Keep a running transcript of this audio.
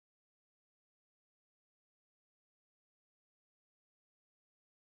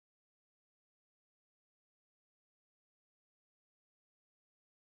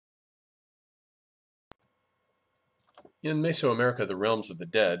In Mesoamerica, the realms of the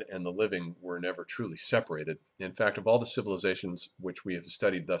dead and the living were never truly separated. In fact, of all the civilizations which we have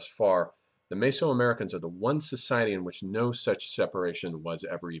studied thus far, the Mesoamericans are the one society in which no such separation was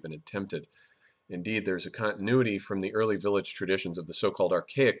ever even attempted. Indeed, there's a continuity from the early village traditions of the so-called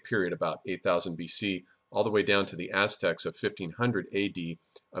Archaic period about 8000 BC all the way down to the Aztecs of 1500 AD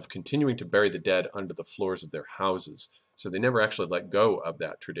of continuing to bury the dead under the floors of their houses. So they never actually let go of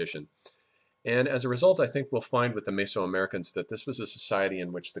that tradition. And as a result, I think we'll find with the Mesoamericans that this was a society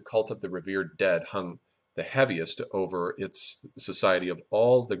in which the cult of the revered dead hung the heaviest over its society of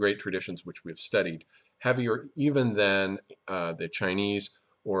all the great traditions which we have studied, heavier even than the Chinese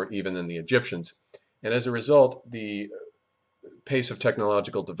or even than the Egyptians. And as a result, the pace of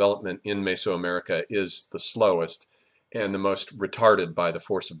technological development in Mesoamerica is the slowest and the most retarded by the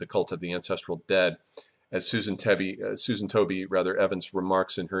force of the cult of the ancestral dead. As Susan Toby Evans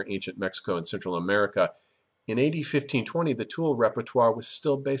remarks in her Ancient Mexico and Central America, in AD 1520, the tool repertoire was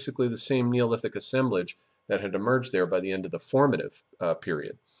still basically the same Neolithic assemblage that had emerged there by the end of the formative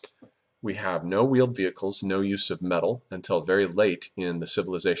period. We have no wheeled vehicles, no use of metal until very late in the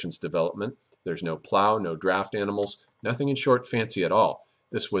civilization's development. There's no plow, no draft animals, nothing in short fancy at all.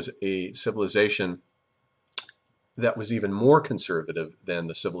 This was a civilization that was even more conservative than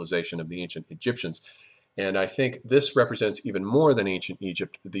the civilization of the ancient Egyptians. And I think this represents even more than ancient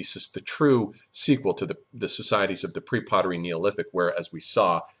Egypt, the true sequel to the societies of the pre-pottery Neolithic, where, as we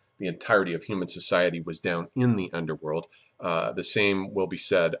saw, the entirety of human society was down in the underworld. The same will be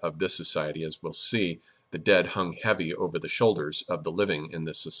said of this society, as we'll see. The dead hung heavy over the shoulders of the living in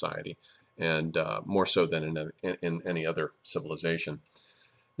this society, and more so than in any other civilization.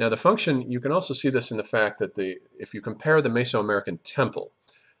 Now, the function, you can also see this in the fact that if you compare the Mesoamerican temple,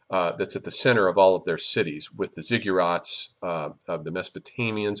 that's at the center of all of their cities, with the ziggurats of the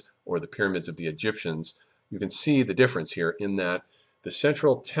Mesopotamians or the pyramids of the Egyptians, you can see the difference here in that the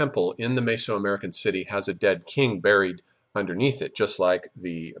central temple in the Mesoamerican city has a dead king buried underneath it, just like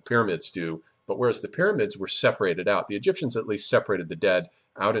the pyramids do. But whereas the pyramids were separated out, the Egyptians at least separated the dead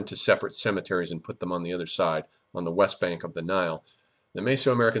out into separate cemeteries and put them on the other side, on the west bank of the Nile. The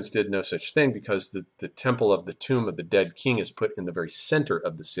Mesoamericans did no such thing because the temple of the tomb of the dead king is put in the very center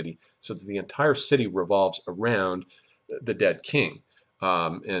of the city, so that the entire city revolves around the dead king,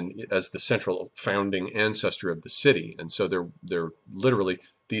 and as the central founding ancestor of the city. And so they're literally,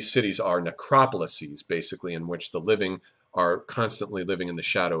 these cities are necropolises, basically, in which the living are constantly living in the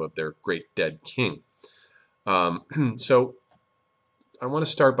shadow of their great dead king. So I want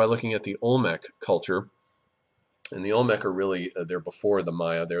to start by looking at the Olmec culture. And the Olmec are really, they're before the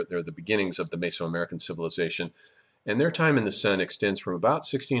Maya. They're the beginnings of the Mesoamerican civilization. And their time in the sun extends from about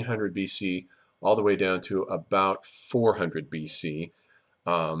 1600 BC all the way down to about 400 BC.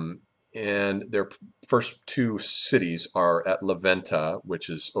 And their first two cities are at La Venta, which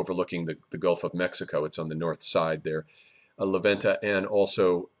is overlooking the Gulf of Mexico. It's on the north side there. La Venta, and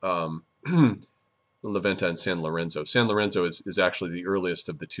also La Venta and San Lorenzo. San Lorenzo is actually the earliest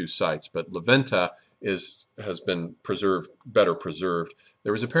of the two sites, but La Venta has been better preserved.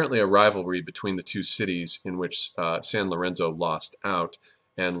 There was apparently a rivalry between the two cities in which San Lorenzo lost out,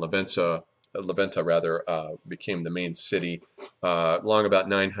 and La Venta became the main city. Long about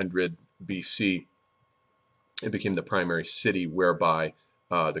 900 BC, it became the primary city whereby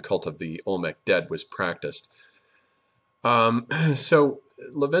the cult of the Olmec dead was practiced. So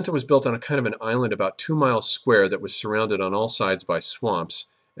La Venta was built on a kind of an island about 2 miles square that was surrounded on all sides by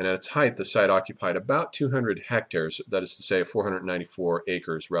swamps, and at its height the site occupied about 200 hectares, that is to say 494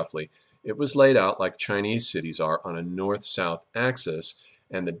 acres roughly. It was laid out like Chinese cities are on a north-south axis,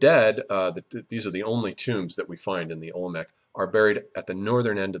 and the dead, these are the only tombs that we find in the Olmec, are buried at the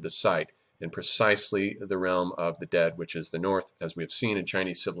northern end of the site, in precisely the realm of the dead, which is the north. As we have seen in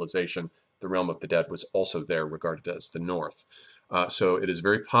Chinese civilization, the realm of the dead was also there, regarded as the north. So it is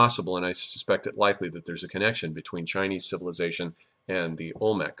very possible, and I suspect it likely, that there's a connection between Chinese civilization and the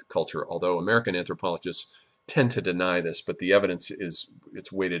Olmec culture, although American anthropologists tend to deny this, but the evidence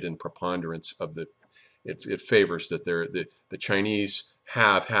it's weighted in preponderance of it favors that the Chinese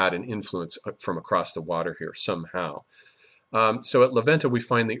have had an influence from across the water here somehow. So at La Venta we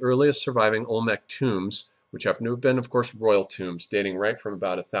find the earliest surviving Olmec tombs, which happen to have been, of course, royal tombs, dating right from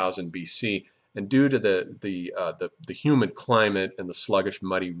about 1000 BC. And due to the humid climate and the sluggish,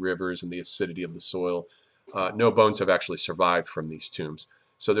 muddy rivers and the acidity of the soil, no bones have actually survived from these tombs.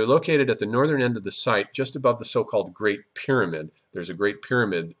 So they're located at the northern end of the site, just above the so-called Great Pyramid. There's a Great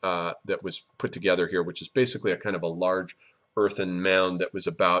Pyramid that was put together here, which is basically a kind of a large earthen mound that was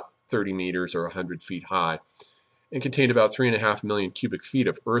about 30 meters or 100 feet high, and contained about 3.5 million cubic feet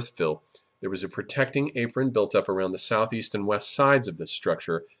of earth fill. There was a protecting apron built up around the southeast and west sides of this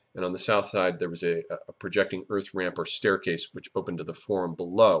structure, and on the south side there was a projecting earth ramp or staircase which opened to the forum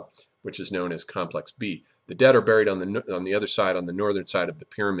below, which is known as Complex B. The dead are buried on the other side, on the northern side of the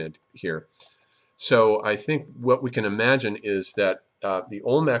pyramid here. So I think what we can imagine is that the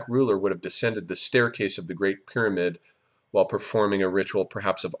Olmec ruler would have descended the staircase of the Great Pyramid while performing a ritual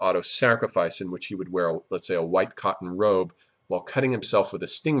perhaps of auto-sacrifice, in which he would wear, let's say, a white cotton robe while cutting himself with a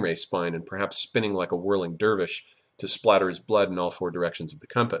stingray spine and perhaps spinning like a whirling dervish to splatter his blood in all four directions of the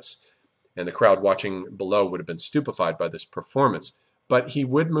compass. And the crowd watching below would have been stupefied by this performance. But he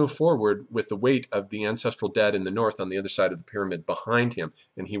would move forward with the weight of the ancestral dead in the north on the other side of the pyramid behind him,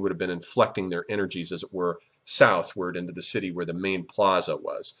 and he would have been inflecting their energies, as it were, southward into the city where the main plaza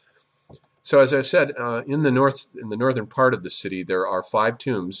was. So as I've said, in the northern part of the city, there are 5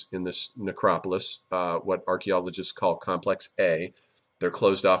 tombs in this necropolis, what archaeologists call Complex A. They're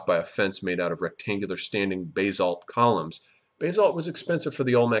closed off by a fence made out of rectangular standing basalt columns. Basalt was expensive for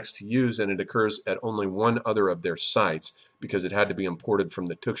the Olmecs to use, and it occurs at only one other of their sites because it had to be imported from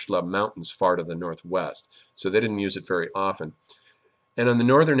the Tuxtla Mountains far to the northwest. So they didn't use it very often. And on the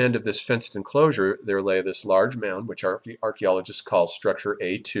northern end of this fenced enclosure, there lay this large mound, which archaeologists call Structure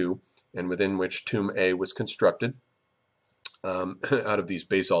A2, and within which Tomb A was constructed out of these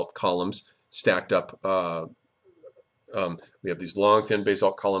basalt columns stacked up. We have these long, thin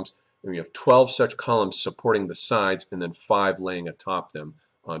basalt columns, and we have 12 such columns supporting the sides, and then 5 laying atop them,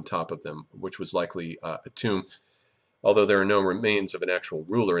 on top of them, which was likely a tomb, although there are no remains of an actual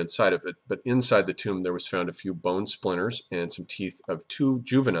ruler inside of it. But inside the tomb there was found a few bone splinters and some teeth of 2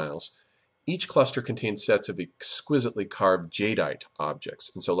 juveniles. Each cluster contained sets of exquisitely carved jadeite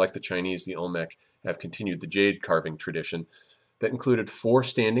objects, and so like the Chinese, the Olmec have continued the jade carving tradition. That included 4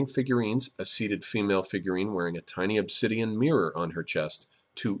 standing figurines, a seated female figurine wearing a tiny obsidian mirror on her chest,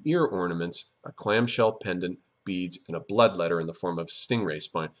 2 ear ornaments, a clamshell pendant, beads, and a blood letter in the form of stingray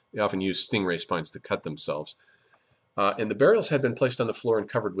spine. They often use stingray spines to cut themselves. And the burials had been placed on the floor and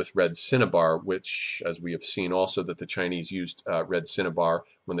covered with red cinnabar, which, as we have seen also, that the Chinese used red cinnabar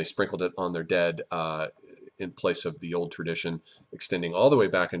when they sprinkled it on their dead in place of the old tradition, extending all the way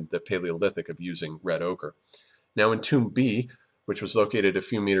back into the Paleolithic of using red ochre. Now in Tomb B, which was located a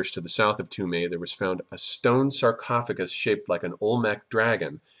few meters to the south of Tomb A, there was found a stone sarcophagus shaped like an Olmec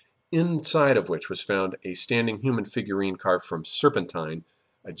dragon, inside of which was found a standing human figurine carved from serpentine,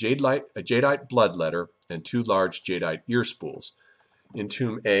 a jadeite blood letter, and 2 large jadeite ear spools. In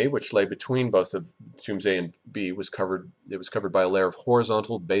Tomb A, which lay between both of Tombs A and B, it was covered by a layer of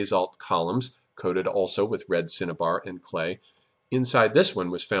horizontal basalt columns, coated also with red cinnabar and clay. Inside this one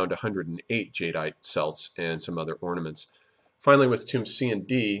was found 108 jadeite celts and some other ornaments. Finally, with Tombs C and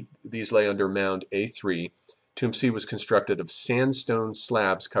D, these lay under mound A3. Tomb C was constructed of sandstone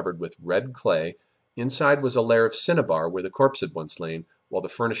slabs covered with red clay. Inside was a layer of cinnabar where the corpse had once lain, while the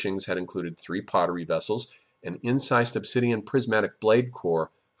furnishings had included 3 pottery vessels, an incised obsidian prismatic blade core,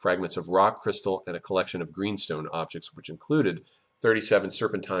 fragments of rock crystal, and a collection of greenstone objects, which included 37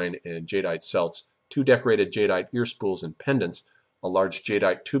 serpentine and jadeite celts, 2 decorated jadeite ear spools and pendants, a large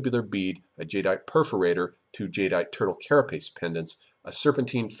jadeite tubular bead, a jadeite perforator, 2 jadeite turtle carapace pendants, a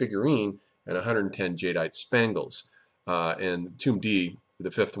serpentine figurine, and 110 jadeite spangles. And Tomb D, the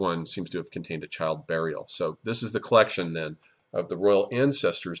 5th one, seems to have contained a child burial. So this is the collection then of the royal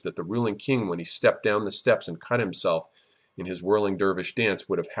ancestors that the ruling king, when he stepped down the steps and cut himself in his whirling dervish dance,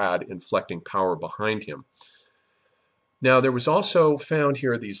 would have had inflecting power behind him. Now there was also found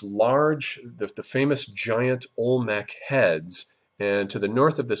here these large, the famous giant Olmec heads, and to the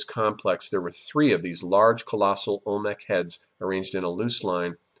north of this complex there were 3 of these large colossal Olmec heads arranged in a loose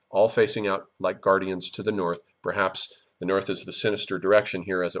line, all facing out like guardians to the north. Perhaps the north is the sinister direction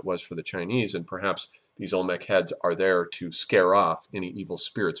here, as it was for the Chinese, and perhaps these Olmec heads are there to scare off any evil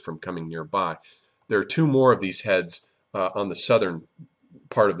spirits from coming nearby. There are 2 more of these heads on the southern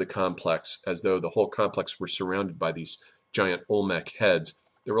part of the complex, as though the whole complex were surrounded by these giant Olmec heads.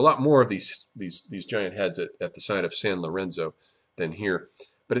 There were a lot more of these giant heads at the site of San Lorenzo than here.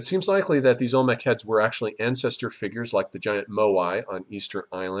 But it seems likely that these Olmec heads were actually ancestor figures like the giant Moai on Easter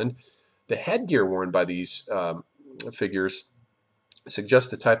Island. The headgear worn by these figures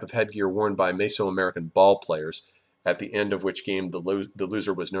suggests the type of headgear worn by Mesoamerican ball players, at the end of which game the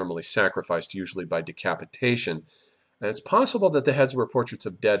loser was normally sacrificed, usually by decapitation. And it's possible that the heads were portraits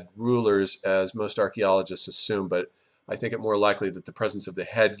of dead rulers, as most archaeologists assume, but I think it more likely that the presence of the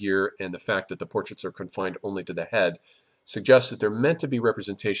headgear and the fact that the portraits are confined only to the head suggests that they're meant to be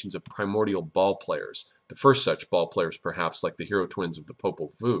representations of primordial ball players, the first such ball players perhaps, like the hero twins of the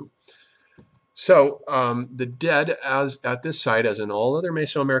Popol Vuh. So the dead, as at this site, as in all other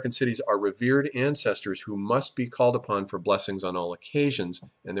Mesoamerican cities, are revered ancestors who must be called upon for blessings on all occasions,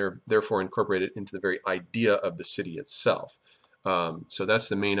 and they're therefore incorporated into the very idea of the city itself. So that's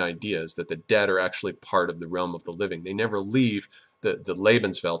the main idea, is that the dead are actually part of the realm of the living. They never leave the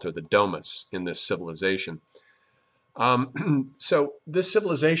Lebenswelt or the domus in this civilization. So this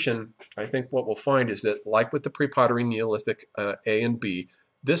civilization, I think what we'll find is that, like with the pre-pottery Neolithic A and B,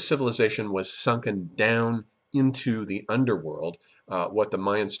 this civilization was sunken down into the underworld, what the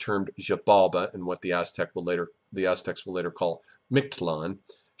Mayans termed Xibalba, and what the Aztecs will later call Mictlan.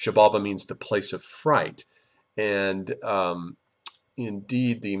 Xibalba means the place of fright, and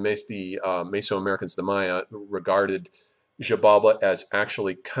indeed the Mesoamericans, the Maya, regarded Xibalba as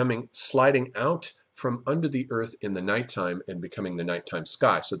actually sliding out from under the earth in the nighttime and becoming the nighttime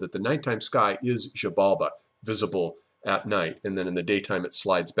sky, so that the nighttime sky is Xibalba, visible at night, and then in the daytime it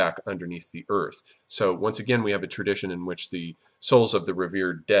slides back underneath the earth. So once again, we have a tradition in which the souls of the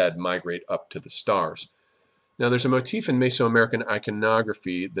revered dead migrate up to the stars. Now, there's a motif in Mesoamerican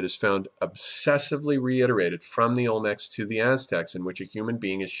iconography that is found obsessively reiterated from the Olmecs to the Aztecs, in which a human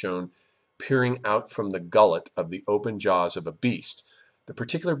being is shown peering out from the gullet of the open jaws of a beast. The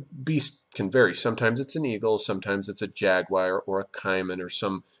particular beast can vary. Sometimes it's an eagle, sometimes it's a jaguar or a caiman or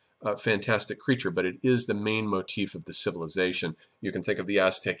some fantastic creature, but it is the main motif of the civilization. You can think of the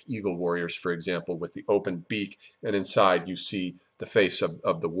Aztec eagle warriors, for example, with the open beak, and inside you see the face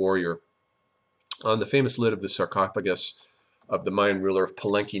of the warrior. On the famous lid of the sarcophagus of the Mayan ruler of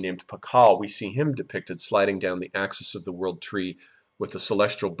Palenque named Pakal, we see him depicted sliding down the axis of the world tree with the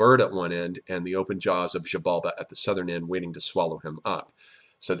celestial bird at one end and the open jaws of Xibalba at the southern end waiting to swallow him up.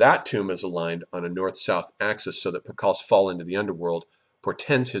 So that tomb is aligned on a north-south axis so that Pakal's fall into the underworld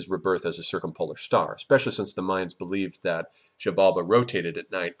portends his rebirth as a circumpolar star, especially since the Mayans believed that Xibalba rotated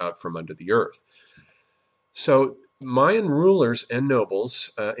at night out from under the earth. So Mayan rulers and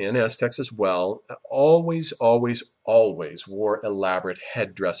nobles, and Aztecs as well, always wore elaborate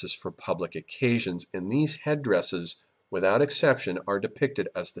headdresses for public occasions, and these headdresses, without exception, are depicted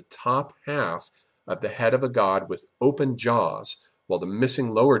as the top half of the head of a god with open jaws, while the missing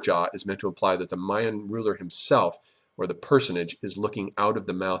lower jaw is meant to imply that the Mayan ruler himself, or the personage, is looking out of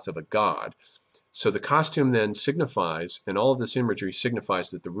the mouth of a god. So the costume then signifies, and all of this imagery signifies,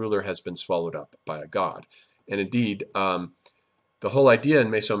 that the ruler has been swallowed up by a god. And indeed, the whole idea in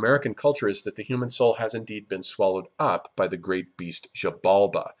Mesoamerican culture is that the human soul has indeed been swallowed up by the great beast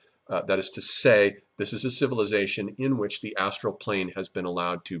Xibalba. That is to say, this is a civilization in which the astral plane has been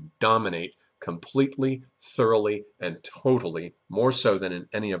allowed to dominate completely, thoroughly, and totally, more so than in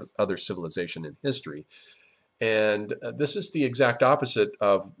any other civilization in history. And this is the exact opposite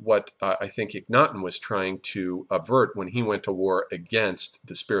of what I think Akhenaten was trying to avert when he went to war against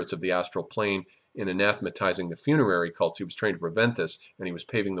the spirits of the astral plane in anathematizing the funerary cults. He was trying to prevent this, and he was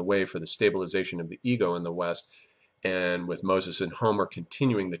paving the way for the stabilization of the ego in the West. And with Moses and Homer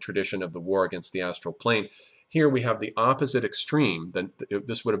continuing the tradition of the war against the astral plane, here we have the opposite extreme.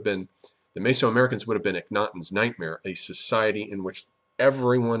 This would have been, the Mesoamericans would have been Akhenaten's nightmare, a society in which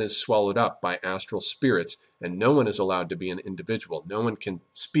everyone is swallowed up by astral spirits, and no one is allowed to be an individual. No one can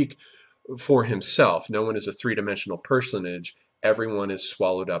speak for himself. No one is a three-dimensional personage. Everyone is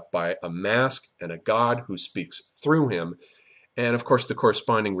swallowed up by a mask and a god who speaks through him. And of course, the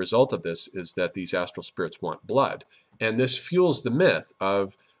corresponding result of this is that these astral spirits want blood. And this fuels the myth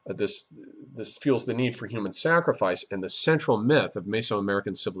of this fuels the need for human sacrifice, and the central myth of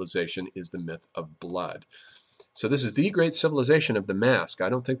Mesoamerican civilization is the myth of blood. So this is the great civilization of the mask. I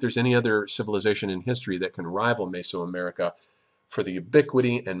don't think there's any other civilization in history that can rival Mesoamerica for the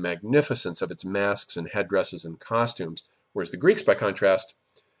ubiquity and magnificence of its masks and headdresses and costumes, whereas the Greeks, by contrast,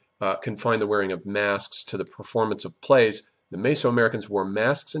 confined the wearing of masks to the performance of plays. The Mesoamericans wore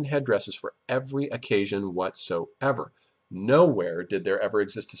masks and headdresses for every occasion whatsoever. Nowhere did there ever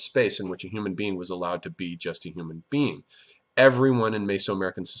exist a space in which a human being was allowed to be just a human being. Everyone in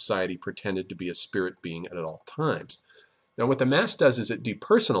Mesoamerican society pretended to be a spirit being at all times. Now, what the mask does is it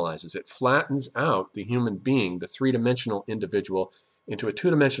depersonalizes. It flattens out the human being, the three-dimensional individual, into a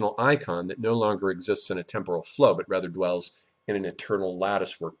two-dimensional icon that no longer exists in a temporal flow, but rather dwells in an eternal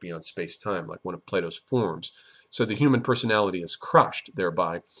lattice work beyond space-time, like one of Plato's forms. So the human personality is crushed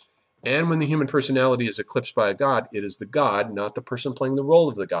thereby. And when the human personality is eclipsed by a god, it is the god, not the person playing the role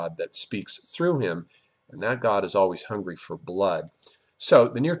of the god, that speaks through him. And that god is always hungry for blood. So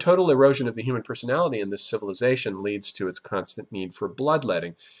the near total erosion of the human personality in this civilization leads to its constant need for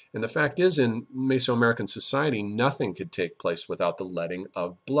bloodletting. And the fact is, in Mesoamerican society, nothing could take place without the letting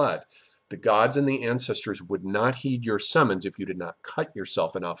of blood. The gods and the ancestors would not heed your summons if you did not cut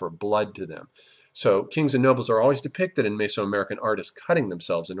yourself and offer blood to them. So kings and nobles are always depicted in Mesoamerican art as cutting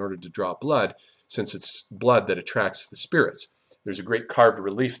themselves in order to draw blood, since it's blood that attracts the spirits. There's a great carved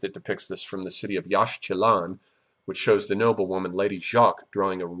relief that depicts this from the city of Yaxchilan, which shows the noblewoman Lady Jacques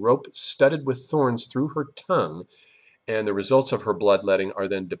drawing a rope studded with thorns through her tongue, and the results of her bloodletting are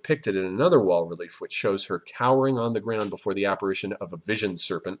then depicted in another wall relief, which shows her cowering on the ground before the apparition of a vision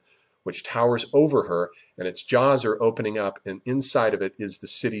serpent, which towers over her, and its jaws are opening up, and inside of it is the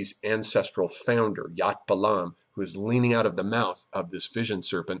city's ancestral founder, Yat Balam, who is leaning out of the mouth of this vision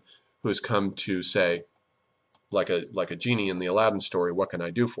serpent, who has come to say, like a genie in the Aladdin story, what can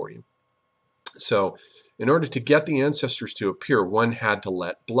I do for you? So in order to get the ancestors to appear, one had to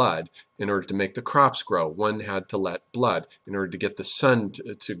let blood. In order to make the crops grow, one had to let blood. In order to get the sun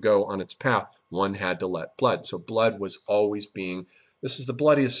to go on its path, one had to let blood. So blood was always being, this is the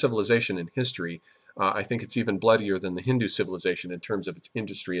bloodiest civilization in history. I think it's even bloodier than the Hindu civilization in terms of its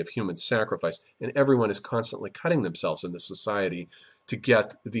industry of human sacrifice. And everyone is constantly cutting themselves in this society to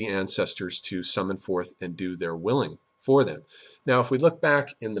get the ancestors to summon forth and do their willing for them. Now, if we look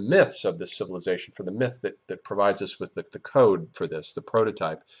back in the myths of this civilization, for the myth that provides us with the code for this, the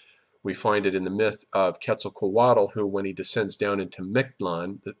prototype, we find it in the myth of Quetzalcoatl, who, when he descends down into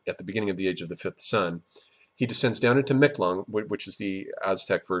Mictlan at the beginning of the age of the fifth sun, he descends down into Mictlan, which is the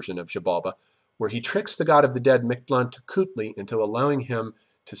Aztec version of Xibalba, where he tricks the god of the dead, Mictlan Tecutli, into allowing him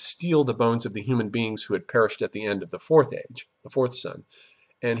to steal the bones of the human beings who had perished at the end of the fourth age, the fourth sun.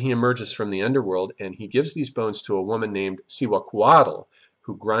 And he emerges from the underworld, and he gives these bones to a woman named Cihuacuatl,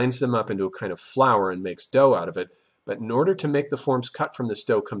 who grinds them up into a kind of flour and makes dough out of it. But in order to make the forms cut from this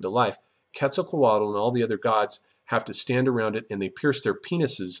dough come to life, Quetzalcoatl and all the other gods have to stand around it, and they pierce their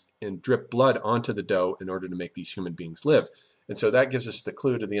penises and drip blood onto the dough in order to make these human beings live. And so that gives us the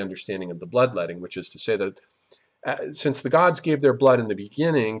clue to the understanding of the bloodletting, which is to say that since the gods gave their blood in the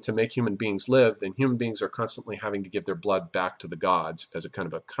beginning to make human beings live, then human beings are constantly having to give their blood back to the gods as a kind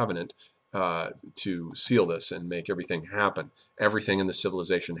of a covenant to seal this and make everything happen. Everything in the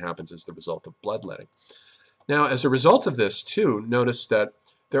civilization happens as the result of bloodletting. Now, as a result of this, too, notice that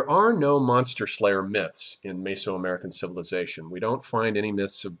there are no monster slayer myths in Mesoamerican civilization. We don't find any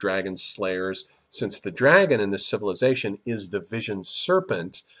myths of dragon slayers, since the dragon in this civilization is the vision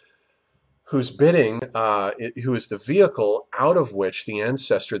serpent, whose bidding, who is the vehicle out of which the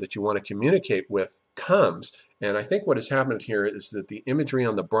ancestor that you want to communicate with comes. And I think what has happened here is that the imagery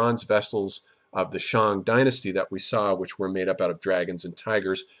on the bronze vessels of the Shang dynasty that we saw, which were made up out of dragons and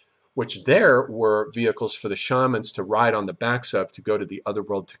tigers, which there were vehicles for the shamans to ride on the backs of to go to the other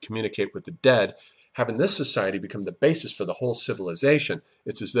world to communicate with the dead, have in this society become the basis for the whole civilization.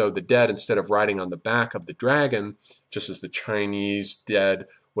 It's as though the dead, instead of riding on the back of the dragon, just as the Chinese dead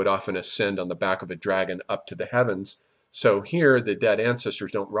would often ascend on the back of a dragon up to the heavens, so here the dead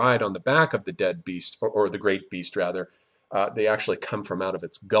ancestors don't ride on the back of the dead beast, or the great beast rather. They actually come from out of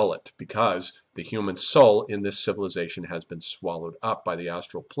its gullet, because the human soul in this civilization has been swallowed up by the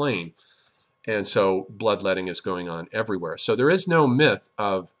astral plane. And so bloodletting is going on everywhere. So there is no myth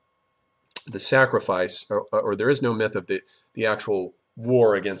of the sacrifice, or there is no myth of the actual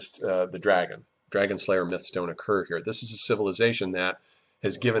war against the dragon. Dragon slayer myths don't occur here. This is a civilization that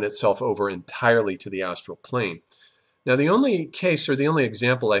has given itself over entirely to the astral plane. Now, the only case, or the only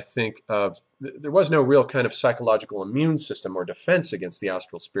example I think of, there was no real kind of psychological immune system or defense against the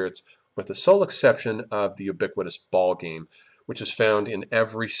astral spirits, with the sole exception of the ubiquitous ball game, which is found in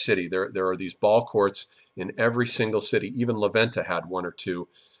every city. There are these ball courts in every single city. Even La Venta had one or two,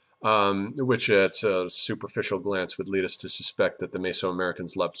 which at a superficial glance would lead us to suspect that the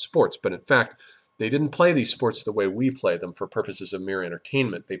Mesoamericans loved sports. But in fact, they didn't play these sports the way we play them for purposes of mere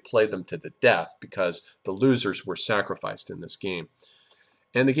entertainment. They played them to the death because the losers were sacrificed in this game.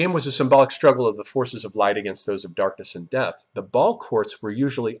 And the game was a symbolic struggle of the forces of light against those of darkness and death. The ball courts were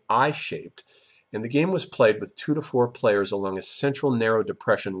usually eye-shaped, and the game was played with 2 to 4 players along a central narrow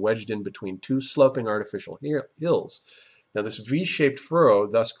depression wedged in between 2 sloping artificial hills. Now, this V-shaped furrow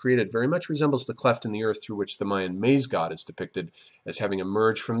thus created very much resembles the cleft in the earth through which the Mayan maize god is depicted as having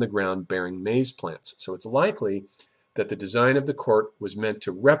emerged from the ground bearing maize plants. So it's likely that the design of the court was meant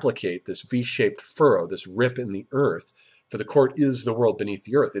to replicate this V-shaped furrow, this rip in the earth, for the court is the world beneath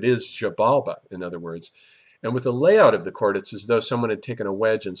the earth. It is Xibalba, in other words. And with the layout of the court, it's as though someone had taken a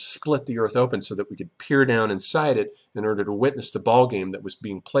wedge and split the earth open so that we could peer down inside it in order to witness the ball game that was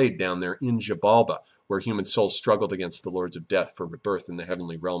being played down there in Xibalba, where human souls struggled against the lords of death for rebirth in the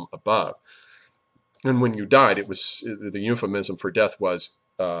heavenly realm above. And when you died, it was the euphemism for death was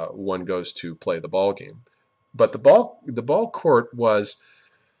one goes to play the ball game. But the ball court was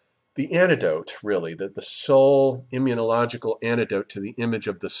The antidote, really, the sole immunological antidote to the image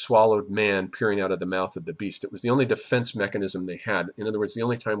of the swallowed man peering out of the mouth of the beast. It was the only defense mechanism they had. In other words, the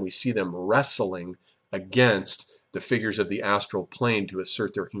only time we see them wrestling against the figures of the astral plane to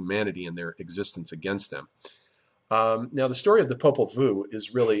assert their humanity and their existence against them. Now, the story of the Popol Vuh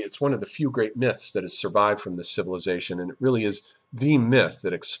is really, it's one of the few great myths that has survived from this civilization, and it really is the myth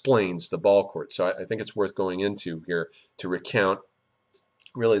that explains the ball court. So I think it's worth going into here to recount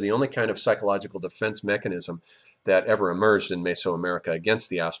really the only kind of psychological defense mechanism that ever emerged in Mesoamerica against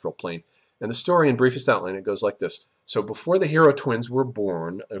the astral plane. And the story, in briefest outline, it goes like this. So before the hero twins were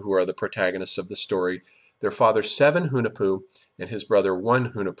born, who are the protagonists of the story, their father, Seven Hunahpu, and his brother,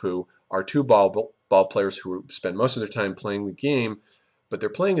 One Hunahpu, are two ball players who spend most of their time playing the game, but their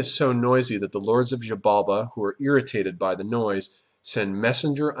playing is so noisy that the lords of Xibalba, who are irritated by the noise, send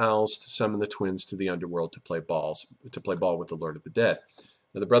messenger owls to summon the twins to the underworld to play ball with the Lord of the Dead.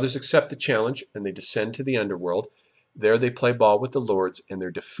 Now, the brothers accept the challenge and they descend to the underworld. There they play ball with the lords and they're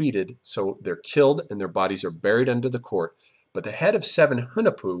defeated, so they're killed and their bodies are buried under the court. But the head of Seven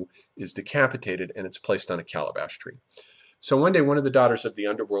Hunahpu is decapitated and it's placed on a calabash tree. So one day, one of the daughters of the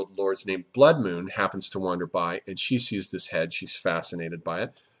underworld lords named Blood Moon happens to wander by and she sees this head. She's fascinated by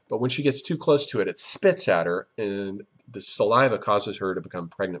it. But when she gets too close to it, it spits at her and the saliva causes her to become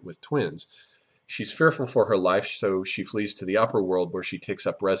pregnant with twins. She's fearful for her life, so she flees to the upper world where she takes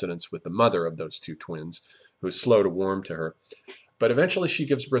up residence with the mother of those two twins, who is slow to warm to her. But eventually she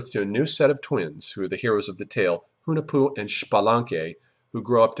gives birth to a new set of twins, who are the heroes of the tale, Hunahpu and Xbalanque, who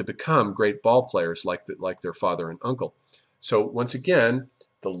grow up to become great ball players like their father and uncle. So once again,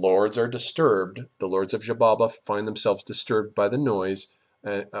 the lords are disturbed. The lords of Xibalba find themselves disturbed by the noise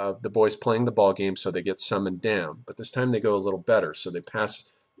of the boys playing the ball game, so they get summoned down. But this time they go a little better, so they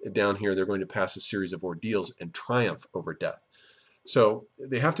pass down here, they're going to pass a series of ordeals and triumph over death. So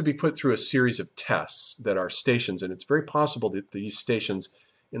they have to be put through a series of tests that are stations, and it's very possible that these stations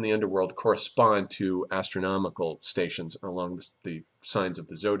in the underworld correspond to astronomical stations along the signs of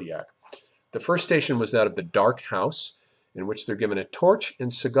the zodiac. The first station was that of the dark house, in which they're given a torch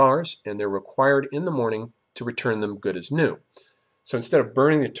and cigars, and they're required in the morning to return them good as new. So instead of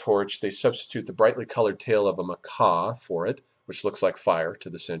burning the torch, they substitute the brightly colored tail of a macaw for it, which looks like fire to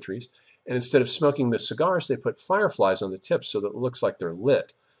the sentries. And instead of smoking the cigars, they put fireflies on the tips so that it looks like they're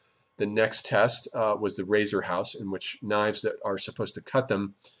lit. The next test was the razor house, in which knives that are supposed to cut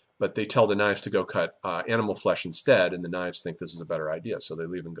them, but they tell the knives to go cut animal flesh instead, and the knives think this is a better idea, so they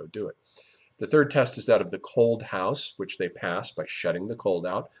leave and go do it. The third test is that of the cold house, which they pass by shutting the cold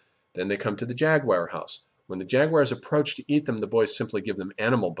out. Then they come to the jaguar house. When the jaguars approach to eat them, the boys simply give them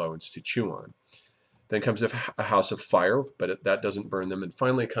animal bones to chew on. Then comes a house of fire, but that doesn't burn them. And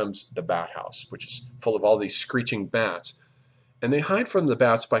finally comes the bat house, which is full of all these screeching bats. And they hide from the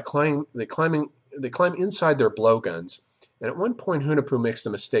bats by climb inside their blowguns. And at one point, Hunahpu makes the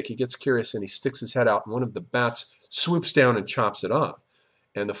mistake. He gets curious and he sticks his head out, and one of the bats swoops down and chops it off.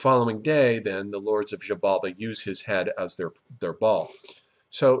 And the following day, then, the lords of Xibalba use his head as their ball.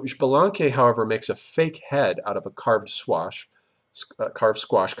 So Xbalanque, however, makes a fake head out of a carved squash,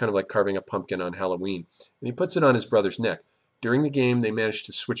 kind of like carving a pumpkin on Halloween, and he puts it on his brother's neck. During the game, they manage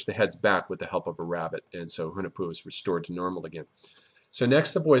to switch the heads back with the help of a rabbit, and so Hunahpu is restored to normal again. So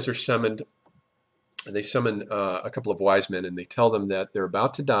next, the boys are summoned. They summon a couple of wise men, and they tell them that they're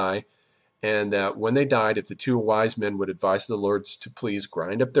about to die, and that when they died, if the two wise men would advise the lords to please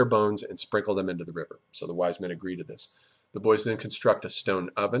grind up their bones and sprinkle them into the river. So the wise men agree to this. The boys then construct a stone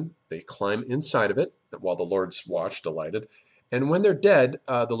oven. They climb inside of it, while the lords watch, delighted. And when they're dead,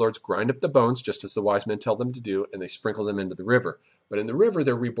 the lords grind up the bones, just as the wise men tell them to do, and they sprinkle them into the river. But in the river,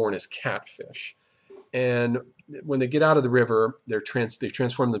 they're reborn as catfish. And when they get out of the river, they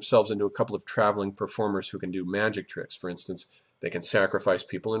transform themselves into a couple of traveling performers who can do magic tricks. For instance, they can sacrifice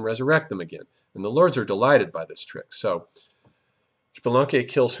people and resurrect them again. And the lords are delighted by this trick. So Xbalanque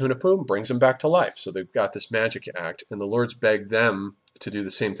kills Hunahpu and brings him back to life. So they've got this magic act, and the lords beg them to do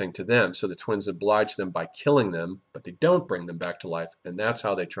the same thing to them. So the twins oblige them by killing them, but they don't bring them back to life, and that's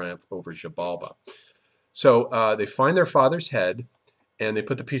how they triumph over Xibalba. So they find their father's head, and they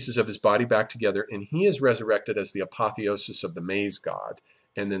put the pieces of his body back together, and he is resurrected as the apotheosis of the maize god.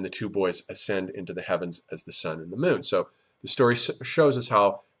 And then the two boys ascend into the heavens as the sun and the moon. So the story shows us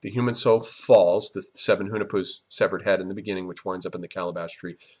how the human soul falls, the Seven Hunahpu's severed head in the beginning, which winds up in the calabash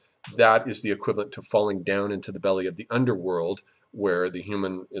tree. That is the equivalent to falling down into the belly of the underworld, where the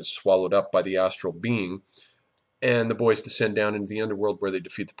human is swallowed up by the astral being. And the boys descend down into the underworld, where they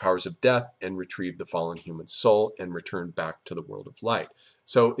defeat the powers of death and retrieve the fallen human soul and return back to the world of light.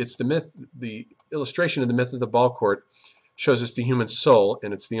 So it's the illustration of the myth of the ball court shows us the human soul,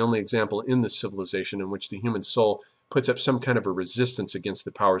 and it's the only example in this civilization in which the human soul puts up some kind of a resistance against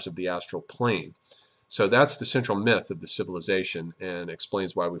the powers of the astral plane. So that's the central myth of the civilization, and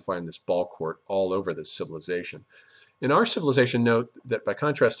explains why we find this ball court all over this civilization. In our civilization, note that by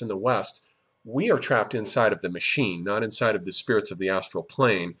contrast in the West, we are trapped inside of the machine, not inside of the spirits of the astral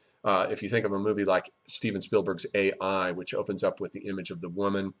plane. If you think of a movie like Steven Spielberg's AI, which opens up with the image of the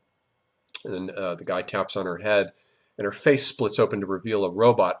woman, and the guy taps on her head, and her face splits open to reveal a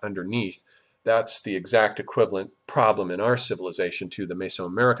robot underneath. That's the exact equivalent problem in our civilization to the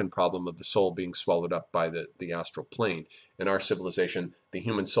Mesoamerican problem of the soul being swallowed up by the astral plane. In our civilization, the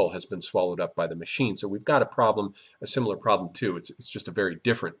human soul has been swallowed up by the machine. So we've got a problem, a similar problem too. It's just a very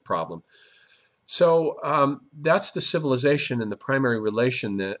different problem. So that's the civilization and the primary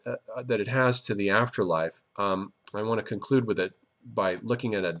relation that it has to the afterlife. I want to conclude with it by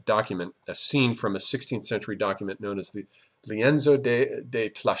looking at a document, a scene from a 16th century document known as the Lienzo de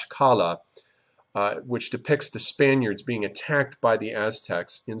Tlaxcala, which depicts the Spaniards being attacked by the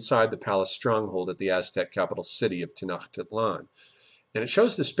Aztecs inside the palace stronghold at the Aztec capital city of Tenochtitlan. And it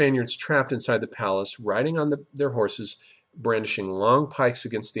shows the Spaniards trapped inside the palace, riding on their horses, brandishing long pikes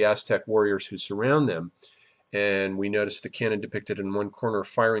against the Aztec warriors who surround them. And we notice the cannon depicted in one corner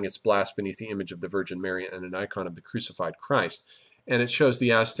firing its blast beneath the image of the Virgin Mary and an icon of the crucified Christ. And it shows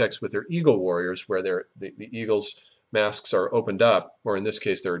the Aztecs with their eagle warriors, where the eagles' masks are opened up, or in this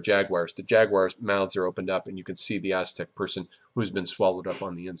case, there are jaguars. The jaguars' mouths are opened up, and you can see the Aztec person who's been swallowed up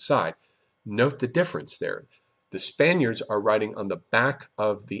on the inside. Note the difference there. The Spaniards are riding on the back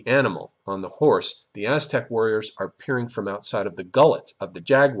of the animal, on the horse. The Aztec warriors are peering from outside of the gullet of the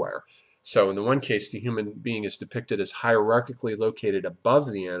jaguar. So in the one case, the human being is depicted as hierarchically located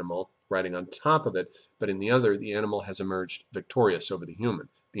above the animal, riding on top of it, but in the other, the animal has emerged victorious over the human.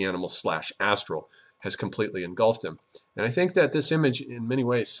 The animal/astral has completely engulfed him. And I think that this image in many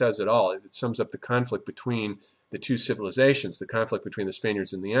ways says it all. It sums up the conflict between the two civilizations. The conflict between the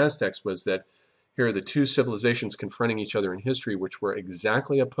Spaniards and the Aztecs was that here are the two civilizations confronting each other in history, which were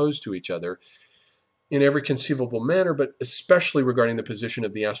exactly opposed to each other in every conceivable manner, but especially regarding the position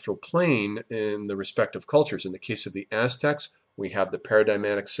of the astral plane in the respective cultures. In the case of the Aztecs, we have the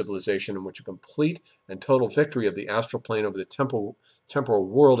paradigmatic civilization in which a complete and total victory of the astral plane over the temporal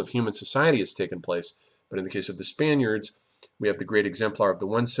world of human society has taken place. But in the case of the Spaniards, we have the great exemplar of the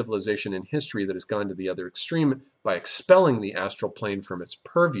one civilization in history that has gone to the other extreme by expelling the astral plane from its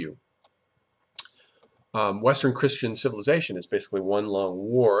purview. Western Christian civilization is basically one long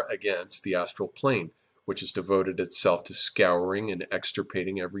war against the astral plane, which has devoted itself to scouring and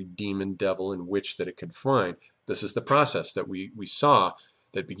extirpating every demon, devil, and witch that it could find. This is the process that we saw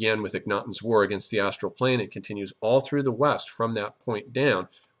that began with Akhenaten's war against the astral plane and continues all through the West from that point down,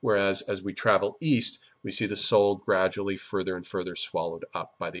 whereas as we travel east, we see the soul gradually further and further swallowed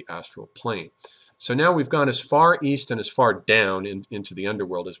up by the astral plane. So now we've gone as far east and as far down into the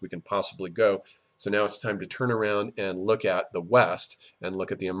underworld as we can possibly go. So now it's time to turn around and look at the West and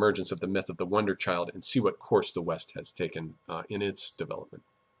look at the emergence of the myth of the Wonder Child and see what course the West has taken in its development.